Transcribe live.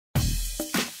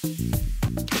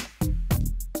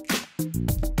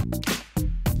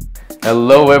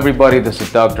Hello everybody, this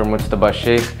is Dr. Muzammil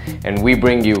Shaikh and we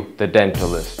bring you the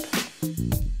Dentalist.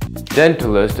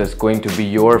 Dentalist is going to be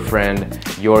your friend,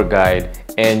 your guide,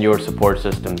 and your support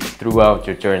system throughout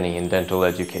your journey in dental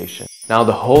education. Now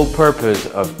the whole purpose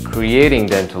of creating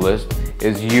Dentalist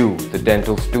is you, the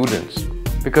dental students.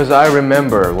 Because I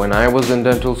remember when I was in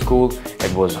dental school,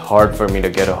 it was hard for me to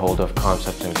get a hold of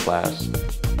concepts in class.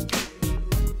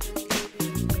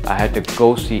 I had to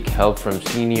go seek help from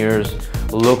seniors,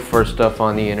 look for stuff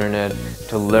on the internet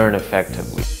to learn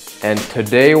effectively. And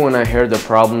today when I hear the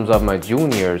problems of my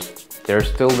juniors, they're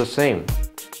still the same.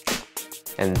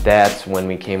 And that's when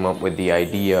we came up with the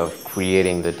idea of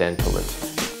creating the Dentalist.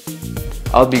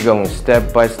 I'll be going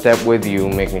step by step with you,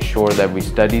 making sure that we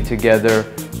study together,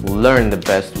 learn the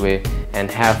best way,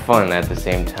 and have fun at the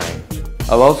same time.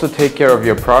 I'll also take care of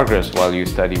your progress while you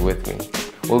study with me.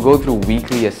 We'll go through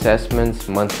weekly assessments,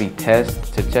 monthly tests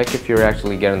to check if you're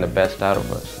actually getting the best out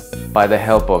of us. By the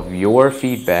help of your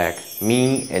feedback,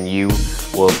 me and you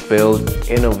will build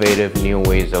innovative new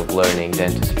ways of learning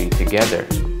dentistry together.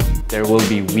 There will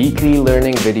be weekly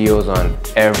learning videos on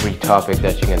every topic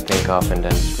that you can think of in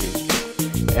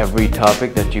dentistry. Every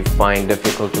topic that you find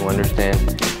difficult to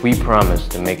understand, we promise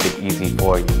to make it easy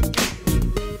for you.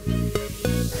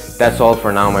 That's all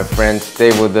for now, my friends.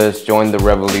 Stay with us, join the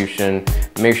revolution.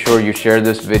 Make sure you share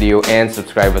this video and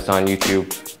subscribe us on YouTube.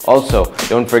 Also,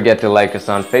 don't forget to like us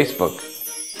on Facebook.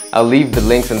 I'll leave the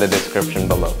links in the description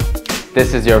below.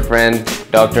 This is your friend,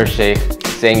 Dr. Shaikh,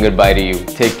 saying goodbye to you.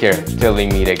 Take care till we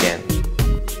meet again.